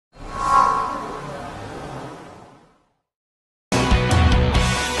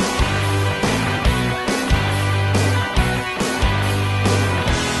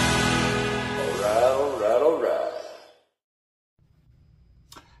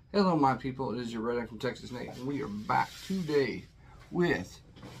Hello my people, it is your Redneck from Texas Nate, and we are back today with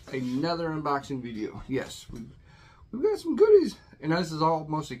another unboxing video. Yes, we've got some goodies, and this is all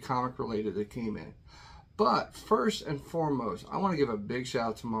mostly comic related that came in. But first and foremost, I want to give a big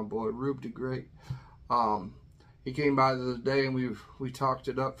shout out to my boy Rube the Great. He came by the other day and we talked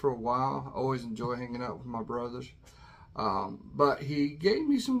it up for a while. I always enjoy hanging out with my brothers. But he gave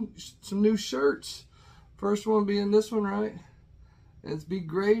me some new shirts. First one being this one, right? And it's be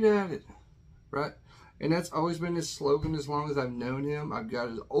great at it, right? And that's always been his slogan as long as I've known him. I've got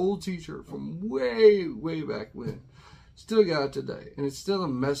his old t-shirt from way back when. Still got it today. And it's still a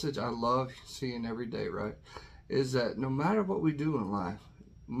message I love seeing every day, right? Is that no matter what we do in life,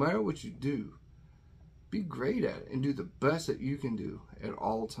 no matter what you do, be great at it and do the best that you can do at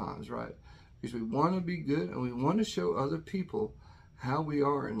all times, right? Because we want to be good and we want to show other people how we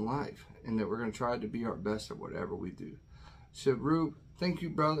are in life and that we're going to try to be our best at whatever we do. So, Rube, thank you,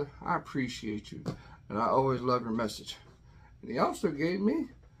 brother. I appreciate you. And I always love your message. And he also gave me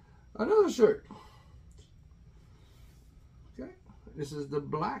another shirt. Okay. This is the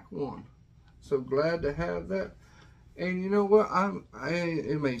black one. So glad to have that. And you know what? I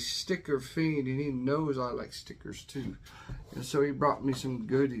am a sticker fiend, and he knows I like stickers too. And so he brought me some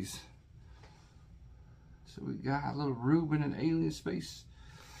goodies. So we got a little Rube in an alien space.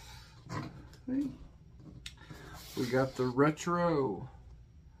 Okay. We got the retro.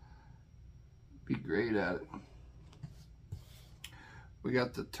 Be great at it. We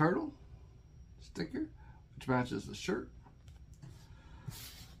got the turtle sticker, which matches the shirt.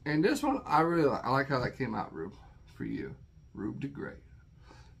 And this one, I like how that came out, Rube, for you. Rube the Great.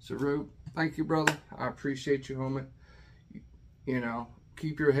 So, Rube, thank you, brother. I appreciate you, homie. You know,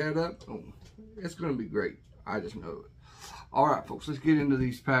 keep your head up. It's going to be great. I just know it. All right, folks, let's get into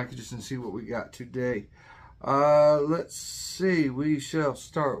these packages and see what we got today. Let's see. We shall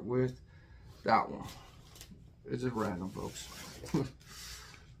start with that one. It's just random, folks.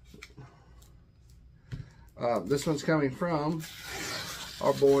 This one's coming from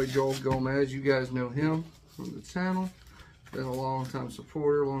our boy Joel Gomez. You guys know him from the channel. Been a long time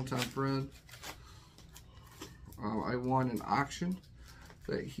supporter, long time friend. I won an auction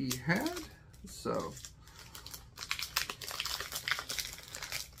that he had, so.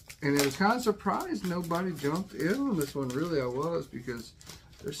 And it was kind of surprised nobody jumped in on this one. Really, I was, because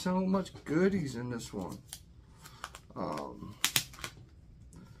there's so much goodies in this one.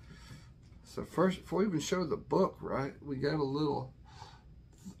 So first, before we even show the book, right, we got a little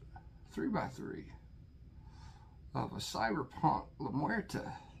 3x3 of a Cyberpunk La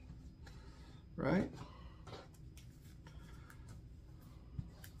Muerta, right?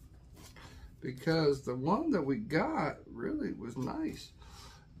 Because the one that we got really was nice.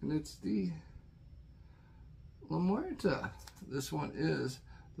 And it's the La Muerta. This one is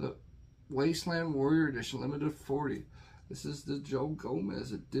the Wasteland Warrior Edition, limited 40. This is the Joel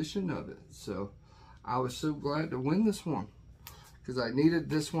Gomez edition of it. So I was so glad to win this one because I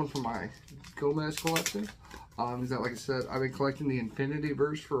needed this one for my Gomez collection. Like I said, I've been collecting the Infinity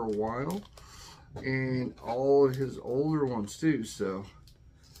Verse for a while and all of his older ones too. So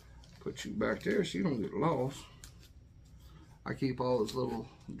put you back there so you don't get lost. I keep all his little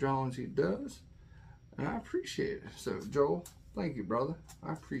drawings he does, and I appreciate it. So, Joel, thank you, brother.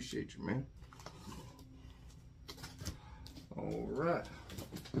 I appreciate you, man. All right.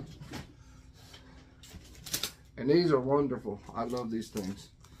 And these are wonderful. I love these things.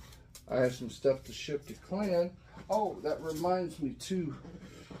 I have some stuff to ship to Clan. Oh, that reminds me, too.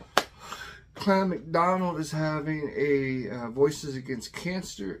 Clan McDonald is having a Voices Against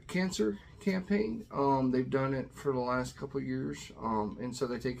Cancer campaign. They've done it for the last couple of years, and so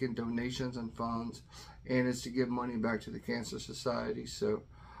they take in donations and funds, and it's to give money back to the Cancer Society. So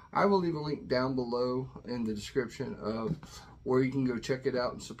I will leave a link down below in the description of where you can go check it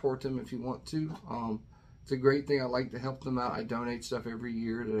out and support them if you want to. It's a great thing. I like to help them out. I donate stuff every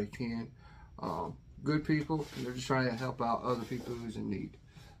year that I can. Good people, and they're just trying to help out other people who's in need.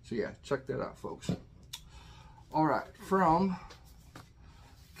 So yeah, check that out, folks. All right, from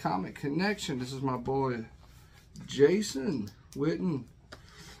Comic Connection, this is my boy Jason Witten,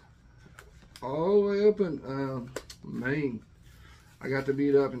 all the way up in Maine. I got to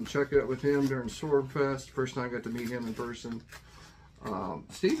meet up and check it out with him during Swordfest. First time I got to meet him in person.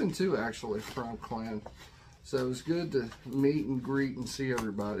 Stephen too, actually, from Clan. So it was good to meet and greet and see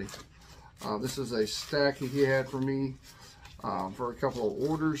everybody. This is a stack he had for me for a couple of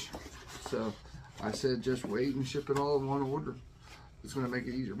orders. So I said just wait and ship it all in one order. It's going to make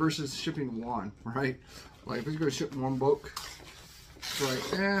it easier versus shipping one, right? Like if it's going to ship one book, it's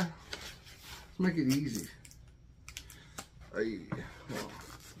like, let's make it easy.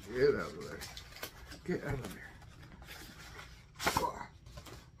 Get out of there. Get out of there.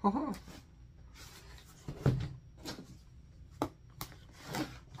 Uh-huh.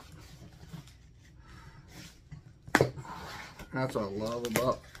 That's what I love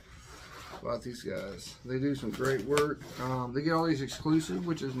about these guys. They do some great work. They get all these exclusive,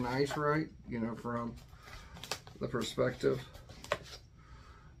 which is nice, right? You know, from the perspective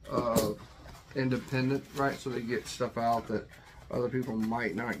of independent, right? So they get stuff out that other people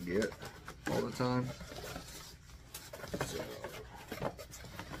might not get all the time. So,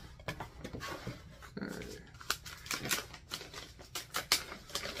 okay.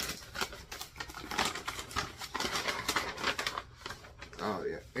 Oh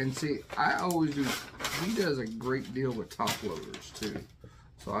yeah, and see, I always do. He does a great deal with top loaders too,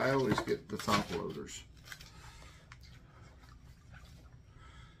 so I always get the top loaders.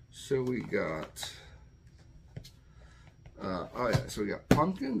 So we got, oh yeah, so we got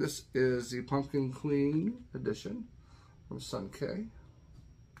Pumpkin. This is the Pumpkin Queen edition from Sun K.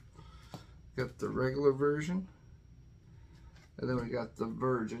 Got the regular version, and then we got the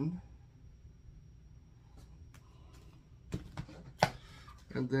Virgin.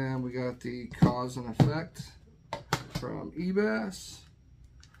 And then we got the Cause and Effect from eBass.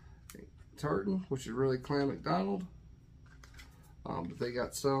 Tartan, which is really Clan McDonald. But they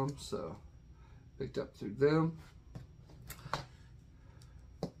got some, so picked up through them.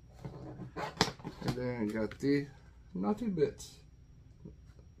 And then you got the Naughty Bits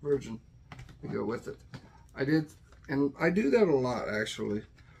Virgin to go with it. I do that a lot actually,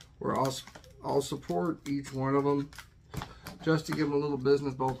 where I'll support each one of them just to give them a little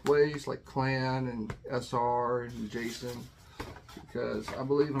business both ways, like Clan and SR and Jason, because I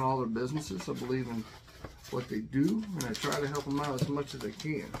believe in all their businesses. I believe in what they do, and I try to help them out as much as I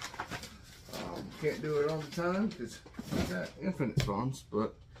can. Can't do it all the time because we got infinite funds,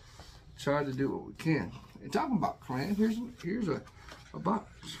 but try to do what we can. And talking about Clan, here's a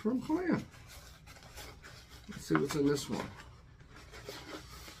box from Clan. Let's see what's in this one.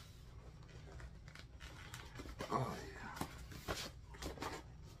 Oh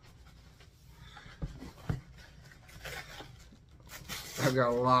yeah. I've got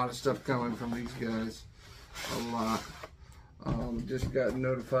a lot of stuff coming from these guys. A lot. Just got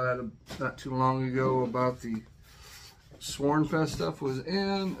notified not too long ago about the Sworn Fest stuff was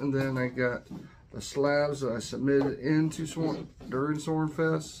in, and then I got the slabs that I submitted into during Sworn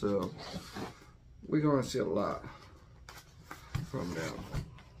Fest, so we're going to see a lot from them.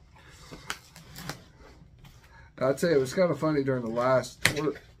 I'll tell you, it was kind of funny during the last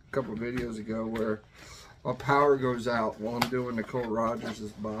couple of videos ago where my power goes out while I'm doing Nicole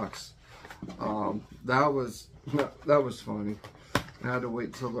Rogers' box. That was funny. I had to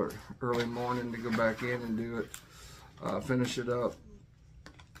wait till the early morning to go back in and do it, finish it up.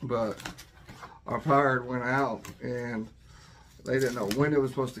 But our power went out and they didn't know when it was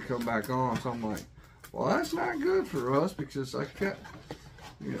supposed to come back on. So I'm like, well, that's not good for us because I can't,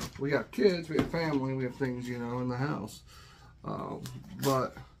 you know, we got kids, we have family, we have things, you know, in the house.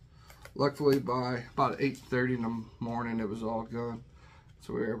 But luckily by about 8:30 in the morning, it was all gone.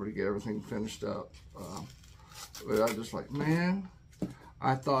 So we were able to get everything finished up. But I was just like, man,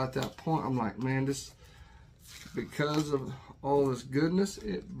 I thought at that point, I'm like, man, this, because of all this goodness,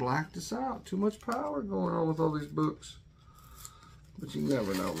 it blacked us out. Too much power going on with all these books. But you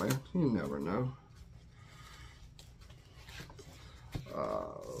never know, man. You never know.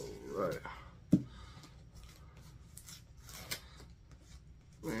 Right.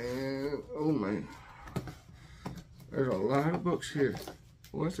 Man, oh man. There's a lot of books here.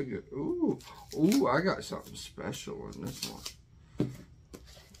 Oh, that's a good, ooh, I got something special in this one.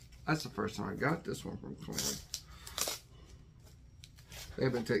 That's the first time I got this one from Clan.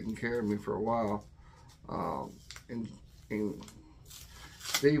 They've been taking care of me for a while. And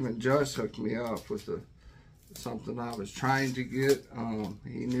Steve and Just hooked me up with something I was trying to get.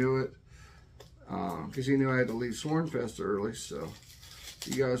 He knew it, because he knew I had to leave Sworn Fest early, so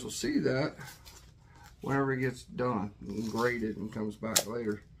you guys will see that whenever it gets done and graded and comes back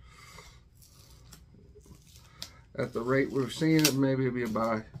later. At the rate we're seeing it, maybe it'll be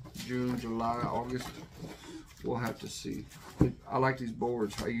by June, July, August. We'll have to see. I like these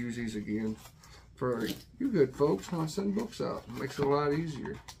boards. I use these again for you good folks when I send books out. It makes it a lot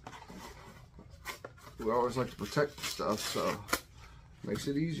easier. We always like to protect the stuff, so it makes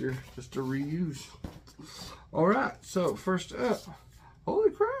it easier just to reuse. All right, so first up,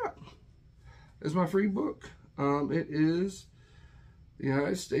 holy crap, is my free book. It is the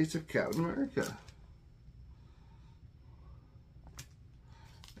United States of Captain America.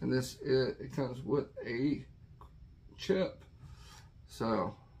 And this, it comes with a chip.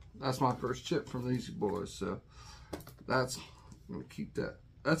 So That's my first chip from these boys, so that's, I'm gonna keep that.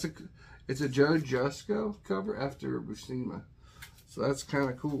 It's a Joe Jusko cover after Buscema, so that's kind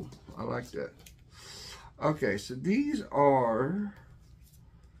of cool. I like that. Okay, so these are,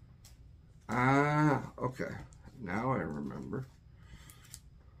 okay, now I remember.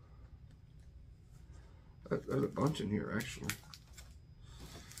 There's a bunch in here, actually.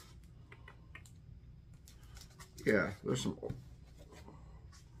 Yeah, there's some.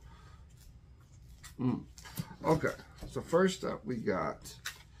 Okay, so first up we got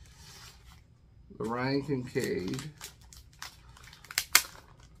the Ryan Kincaid.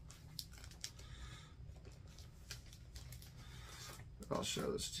 I'll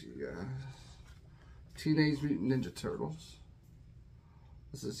show this to you guys. Teenage Mutant Ninja Turtles.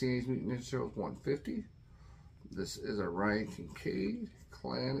 This is Teenage Mutant Ninja Turtles 150. This is a Ryan Kincaid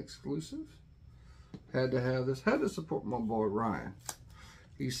clan exclusive. Had to have this. Had to support my boy Ryan.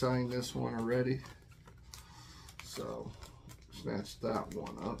 He signed this one already. So, snatched that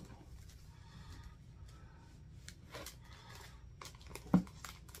one up.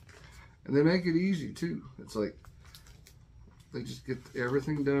 And they make it easy too. It's like they just get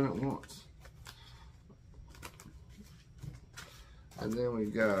everything done at once. And then we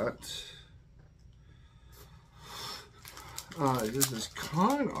got this is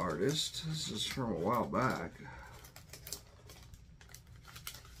Con Artist. This is from a while back.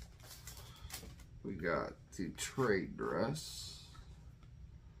 We got the trade dress,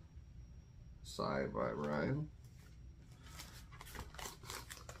 signed by Ryan.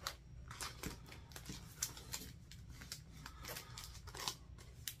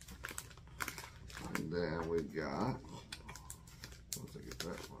 And then we got, once I get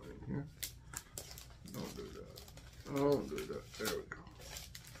that one in here, don't do that. Don't do that. There we go.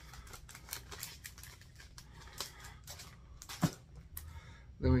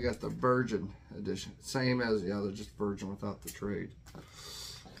 Then we got the Virgin edition, same as the other, just Virgin without the trade.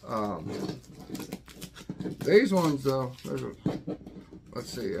 These ones though, let's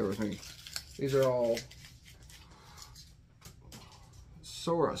see everything. These are all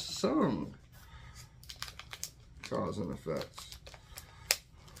Sora Sung cause and effects.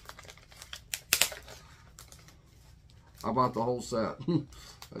 I bought the whole set. I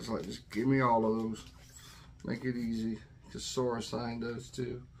was like, just give me all of those. Make it easy. Because Sora signed those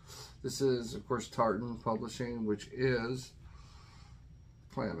too. This is, of course, Tartan Publishing, which is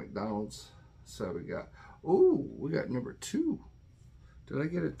Clan McDonald's. So we got, oh, we got number 2. Did I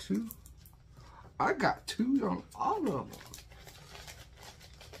get a 2? I got 2 on all of them.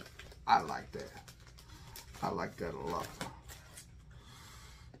 I like that. I like that a lot.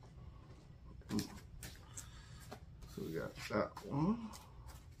 So we got that one.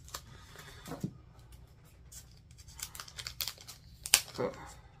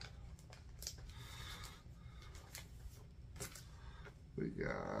 We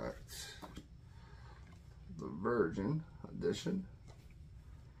got the Virgin edition,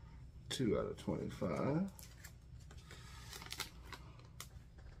 2 out of 25.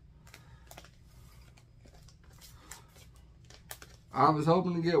 I was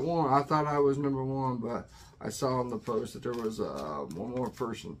hoping to get one. I thought I was number 1, but I saw on the post that there was one more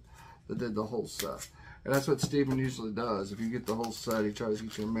person that did the whole set. And that's what Steven usually does. If you get the whole set, he tries to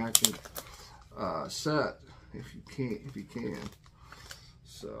get you a matching set if you can.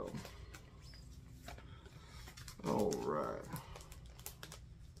 So, all right.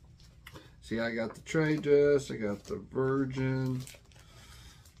 See, I got the trade dress, I got the Virgin,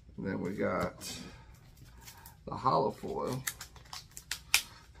 and then we got the hollow foil.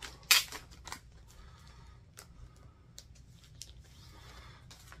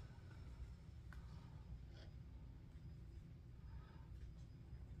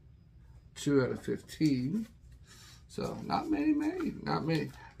 Two out of 15. So not many made, not many.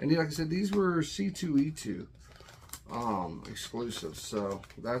 And like I said, these were C2E2 exclusives, so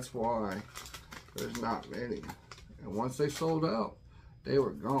that's why there's not many. And once they sold out, they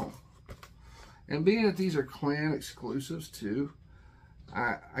were gone. And being that these are clan exclusives too,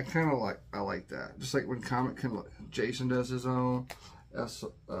 I kind of like that. Just like when Jason does his own,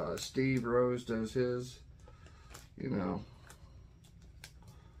 Steve Rose does his, you know.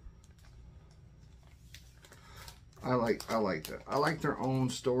 I like that. I like their own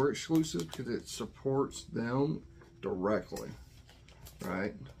store exclusive because it supports them directly,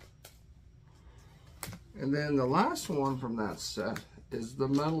 right? And then the last one from that set is the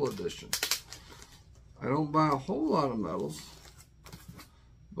metal edition. I don't buy a whole lot of metals,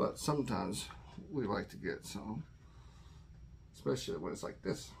 but sometimes we like to get some, especially when it's like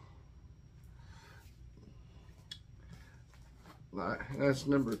this. That's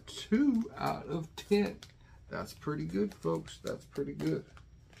number 2 out of 10. That's pretty good, folks. That's pretty good.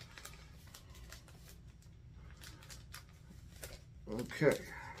 Okay.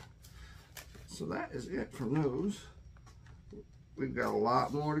 So that is it from those. We've got a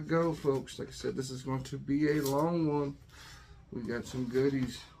lot more to go, folks. Like I said, this is going to be a long one. We got some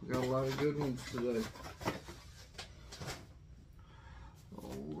goodies. We got a lot of good ones today.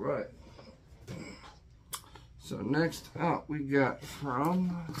 All right. So next out, we got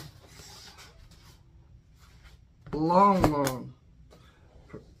from long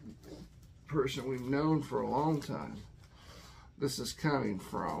person we've known for a long time. This is coming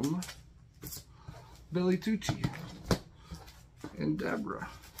from Billy Tucci and Deborah.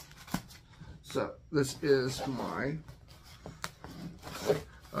 So this is my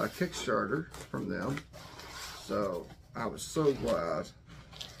Kickstarter from them. So I was so glad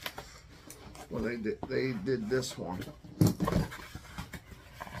when they did this one.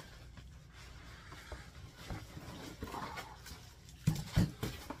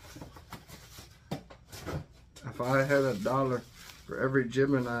 If I had $1 for every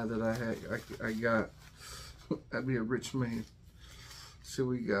Gemini that I got, I'd be a rich man. So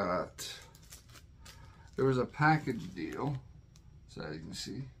we got, there was a package deal. So as you can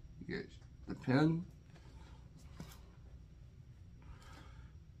see, you get the pen,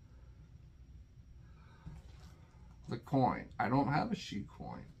 the coin. I don't have a sheet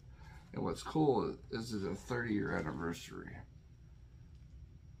coin. And what's cool is it's a 30-year anniversary.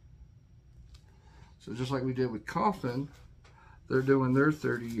 So just like we did with Coffin, they're doing their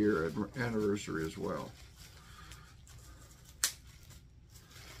 30-year anniversary as well.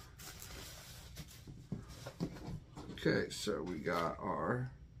 Okay, so we got our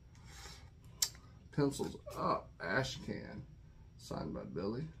Pencils Up ash can, signed by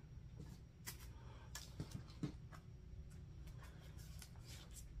Billy.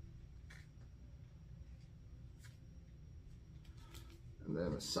 And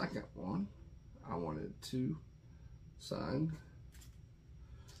then a second one, I wanted to sign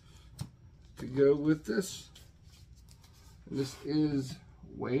to go with this. And this is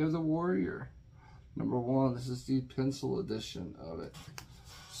Way of the Warrior. Number 1, this is the pencil edition of it.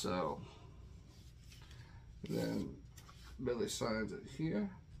 So, then Billy signs it here.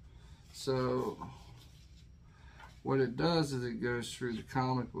 So, what it does is it goes through the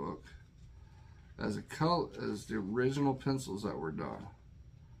comic book as a color, as the original pencils that were done,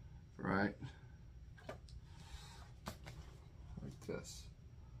 right? Like this.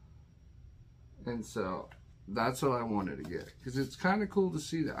 And so, that's what I wanted to get, because it's kind of cool to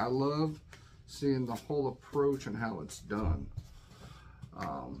see that. I love seeing the whole approach and how it's done.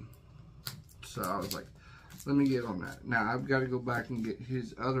 So I was like, let me get on that. Now I've got to go back and get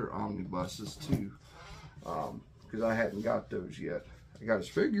his other omnibuses too, because I hadn't got those yet. I got his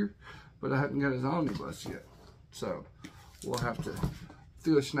figure, but I haven't got his omnibus yet. So we'll have to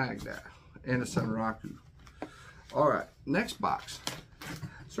do a snag that and a Sunraku. All right, next box.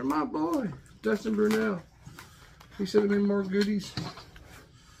 It's from my boy Dustin Brunel. He sent me more goodies.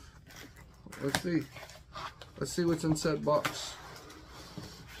 Let's see. Let's see what's in said box.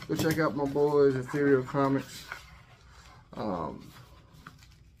 Go check out my boys Ethereal Comics.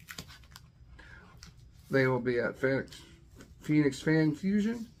 They will be at Phoenix Fan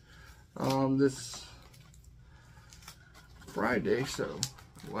Fusion this Friday. So,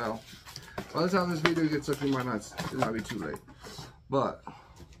 well, by the time this video gets up, it might be too late. But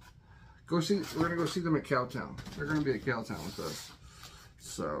go see. We're gonna go see them at Cowtown. They're gonna be at Cowtown with us.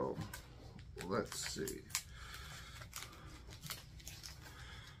 So. Let's see.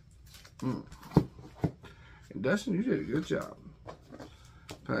 And Dustin, you did a good job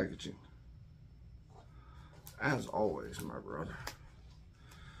packaging, as always, my brother.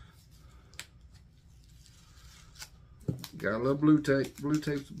 Got a little blue tape. Blue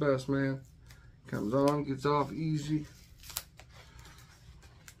tape's the best, man. Comes on, gets off easy.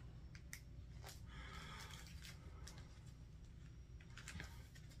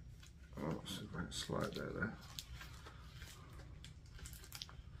 See if I can slide that out.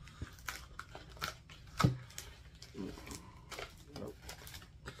 Nope.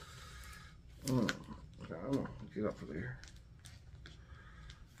 Come on, get up there.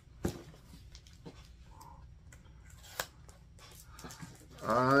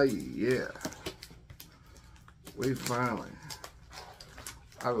 Ah, yeah. We finally.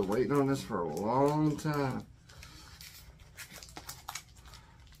 I've been waiting on this for a long time.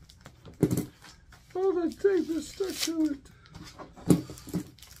 Oh, the tape is stuck to it.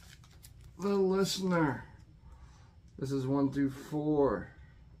 The Listener. This is 1 through 4.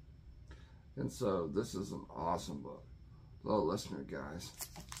 And so this is an awesome book. The listener, guys.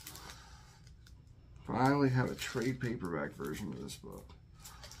 Finally have a trade paperback version of this book.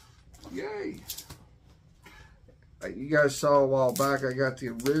 Yay! You guys saw a while back, I got the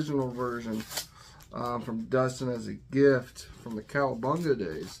original version from Dustin as a gift from the Cowabunga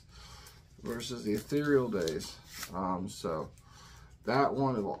days versus the Ethereal days. So that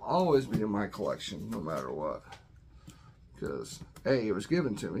one will always be in my collection no matter what. Because A, it was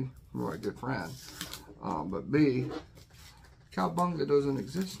given to me from my good friend. But B, Cowabunga doesn't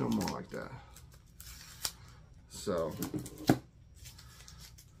exist no more like that. So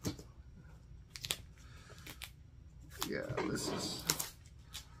yeah,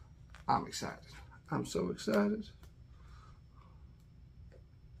 I'm excited. I'm so excited.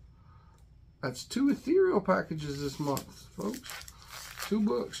 That's 2 ethereal packages this month, folks. 2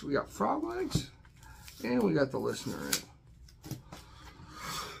 books. We got Frog Legs and we got the listener in.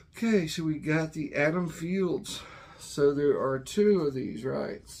 Okay, so we got the Adam Fields. So there are 2 of these,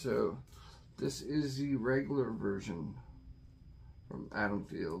 right? So this is the regular version from Adam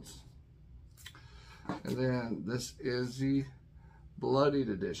Fields. And then this is the bloodied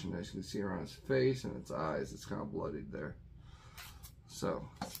edition. As you can see around his face and its eyes, it's kind of bloodied there. So,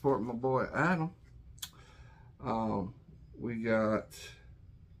 support my boy Adam. We got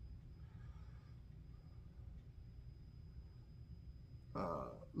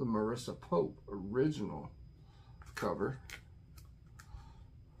the Marissa Pope original cover.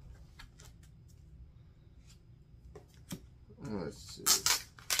 Let's see.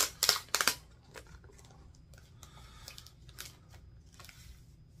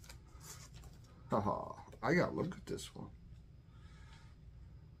 Haha, I gotta look at this one.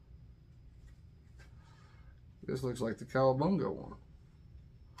 This looks like the Cowabunga one.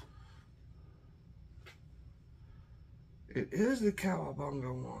 It is the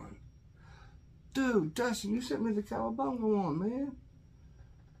Cowabunga one. Dude, Dustin, you sent me the Cowabunga one, man.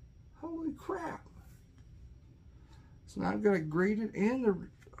 Holy crap. So now I've got to grade it and the...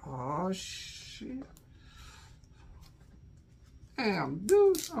 Oh, shit. Damn,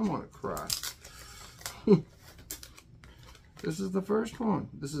 dude, I'm gonna cry. This is the first one.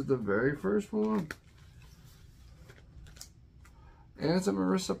 This is the very first one. And it's a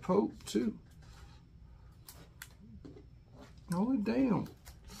Marissa Pope, too. Holy damn.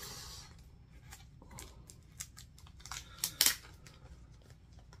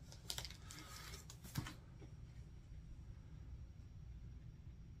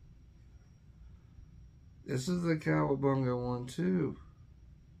 This is the Cowabunga one, too.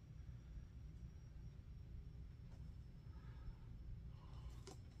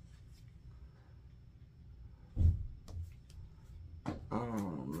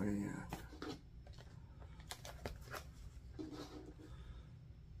 Oh, man.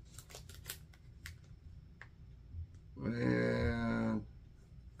 Man.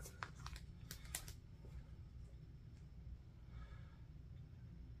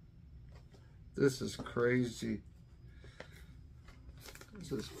 This is crazy.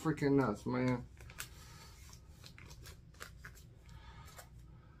 This is freaking nuts, man.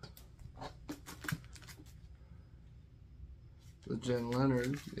 The Jen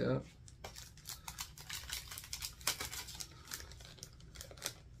Leonard, yeah.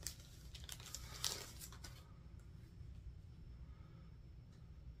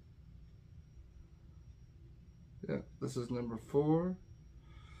 Yeah, this is number 4.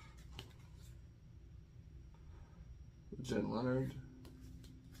 The Jen Leonard.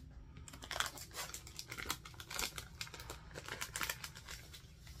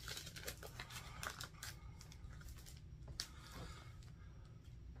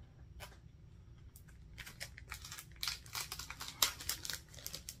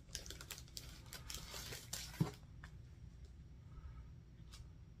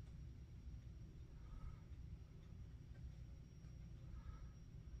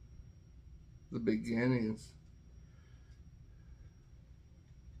 The Beginnings.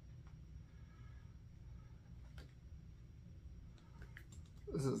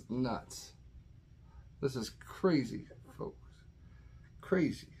 This is nuts. This is crazy, folks.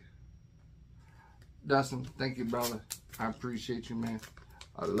 Crazy. Dustin, thank you, brother. I appreciate you, man.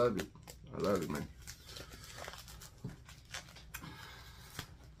 I love you. I love you, man.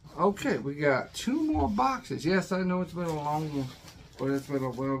 Okay, we got 2 more boxes. Yes, I know it's been a long one, but it's been a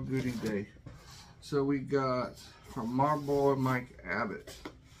well goody day. So we got from my boy Mike Abbott,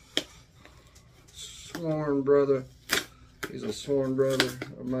 sworn brother. He's a sworn brother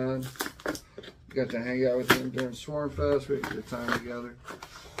of mine. Got to hang out with him during Sworn Fest. We had a good time together.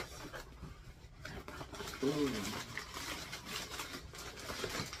 Ooh.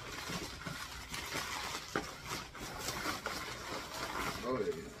 Oh,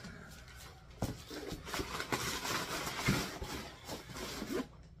 yeah.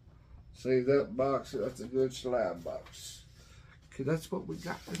 Save that box. That's a good slab box. Okay, that's what we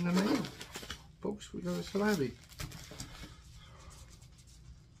got in the mail. Folks, we got a slabby.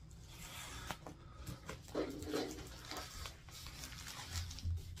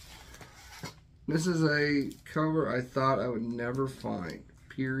 This is a cover I thought I would never find.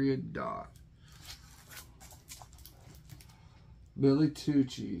 Period. Dot. Billy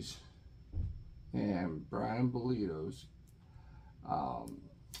Tucci's and Brian Bolito's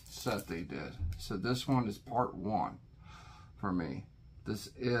set they did. So this one is part 1 for me. This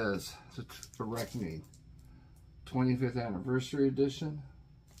is the Reckoning 25th Anniversary Edition.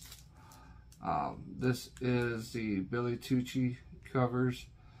 This is the Billy Tucci covers.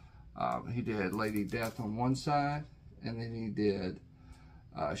 He did Lady Death on one side, and then he did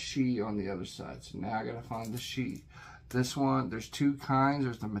She on the other side. So now I gotta find the She. This one, there's 2 kinds.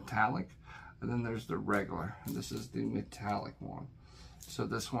 There's the metallic, and then there's the regular. And this is the metallic one. So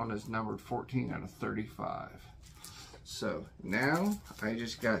this one is numbered 14 out of 35. So now I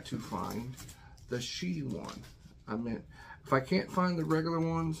just got to find the She one. I mean, if I can't find the regular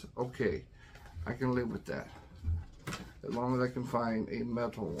ones, okay, I can live with that. As long as I can find a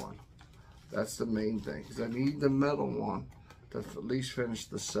metal one. That's the main thing, because I need the metal one to at least finish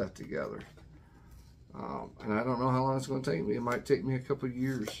the set together. And I don't know how long it's going to take me. It might take me a couple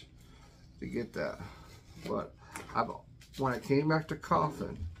years to get that. But when I came back to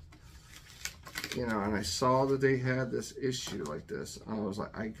Coffin, you know, and I saw that they had this issue like this, I was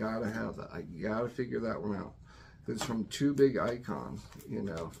like, I gotta have that. I gotta figure that one out. It's from 2 big icons, you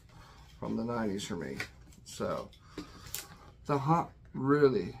know, from the 90s for me. So the hunt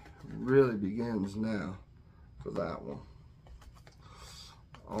really begins now for that one.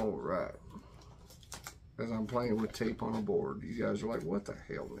 All right. As I'm playing with tape on a board, you guys are like, what the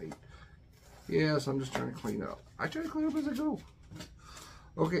hell, Nate? Yes, I'm just trying to clean up. I try to clean up as I go.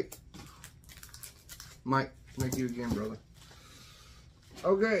 Okay. Mike, thank you again, brother.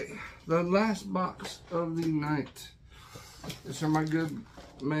 Okay, the last box of the night is from my good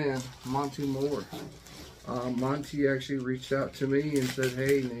man, Monty Moore. Monty actually reached out to me and said,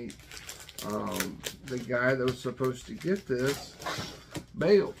 hey, Nate, the guy that was supposed to get this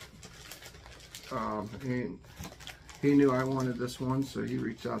bailed. He knew I wanted this one, so he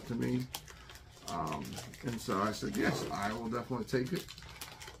reached out to me. And so I said, yes, I will definitely take it.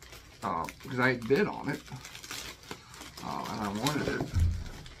 Because I had bid on it. And I wanted it.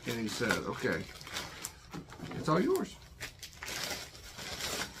 And he said, okay, it's all yours.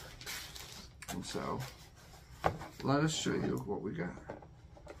 And so, let us show you what we got.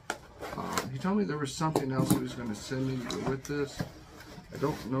 He told me there was something else he was going to send me with this. I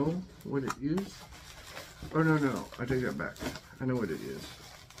don't know what it is. Oh, no, I take that back. I know what it is.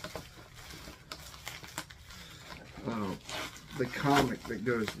 The comic that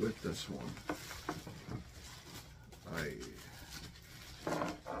goes with this one.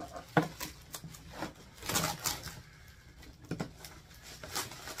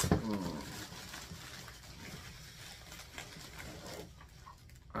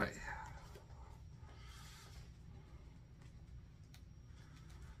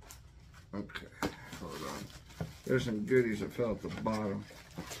 Okay, hold on. There's some goodies that fell at the bottom.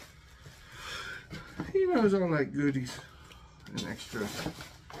 He knows all that goodies and extra.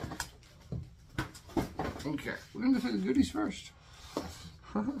 Okay, we're going to do the goodies first.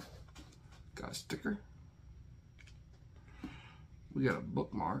 Got a sticker. We got a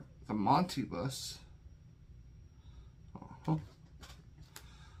bookmark. The Monty Bus.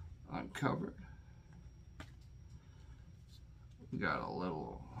 Uncovered. We got a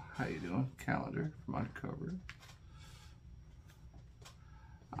little, how you doing, calendar from Uncovered.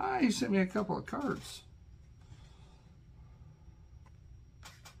 He sent me a couple of cards.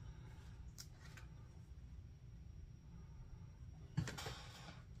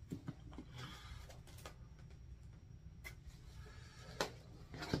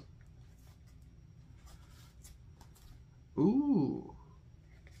 Ooh.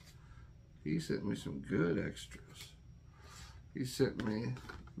 He sent me some good extras. He sent me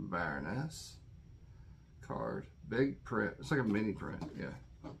Baroness card, big print. It's like a mini print, yeah.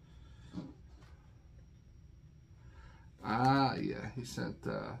 Yeah, he sent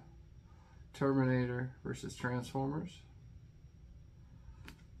Terminator versus Transformers.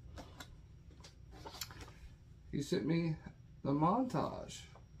 He sent me the montage.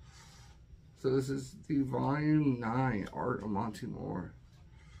 So this is the Volume 9 Art of Monty Moore.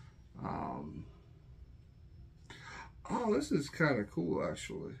 Oh, this is kind of cool,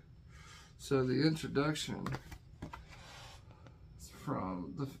 actually. So the introduction is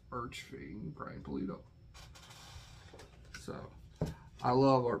from the Archfiend, Brian Polito. So, I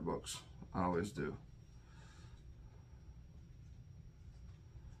love art books. I always do.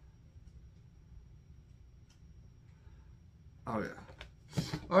 Oh yeah.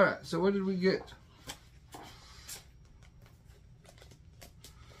 Alright, so what did we get?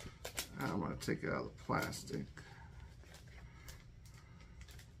 I'm going to take it out of the plastic.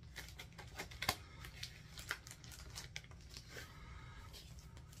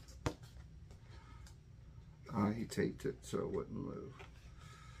 He taped it so it wouldn't move.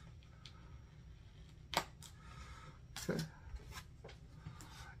 Okay.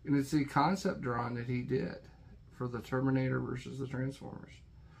 And it's the concept drawing that he did for the Terminator versus the Transformers.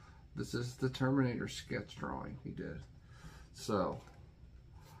 This is the Terminator sketch drawing he did. So,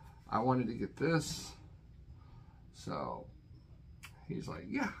 I wanted to get this. So, he's like,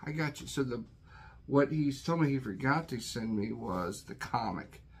 yeah, I got you. So, what he's told me he forgot to send me was the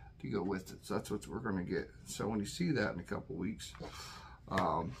comic to go with it. So, that's what we're going to get. So, when you see that in a couple weeks,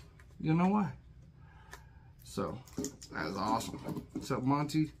 you know why. So, that's awesome. So,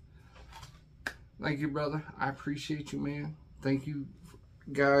 Monty, thank you, brother. I appreciate you, man. Thank you,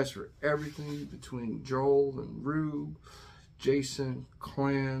 guys, for everything between Joel and Rube, Jason,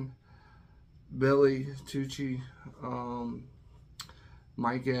 Clan, Billy, Tucci,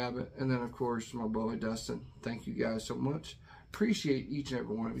 Mike Abbott, and then, of course, my boy, Dustin. Thank you guys so much. Appreciate each and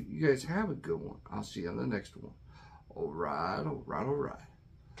every one of you. You guys have a good one. I'll see you on the next one. All right, all right, all right.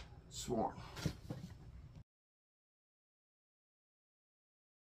 Swarm.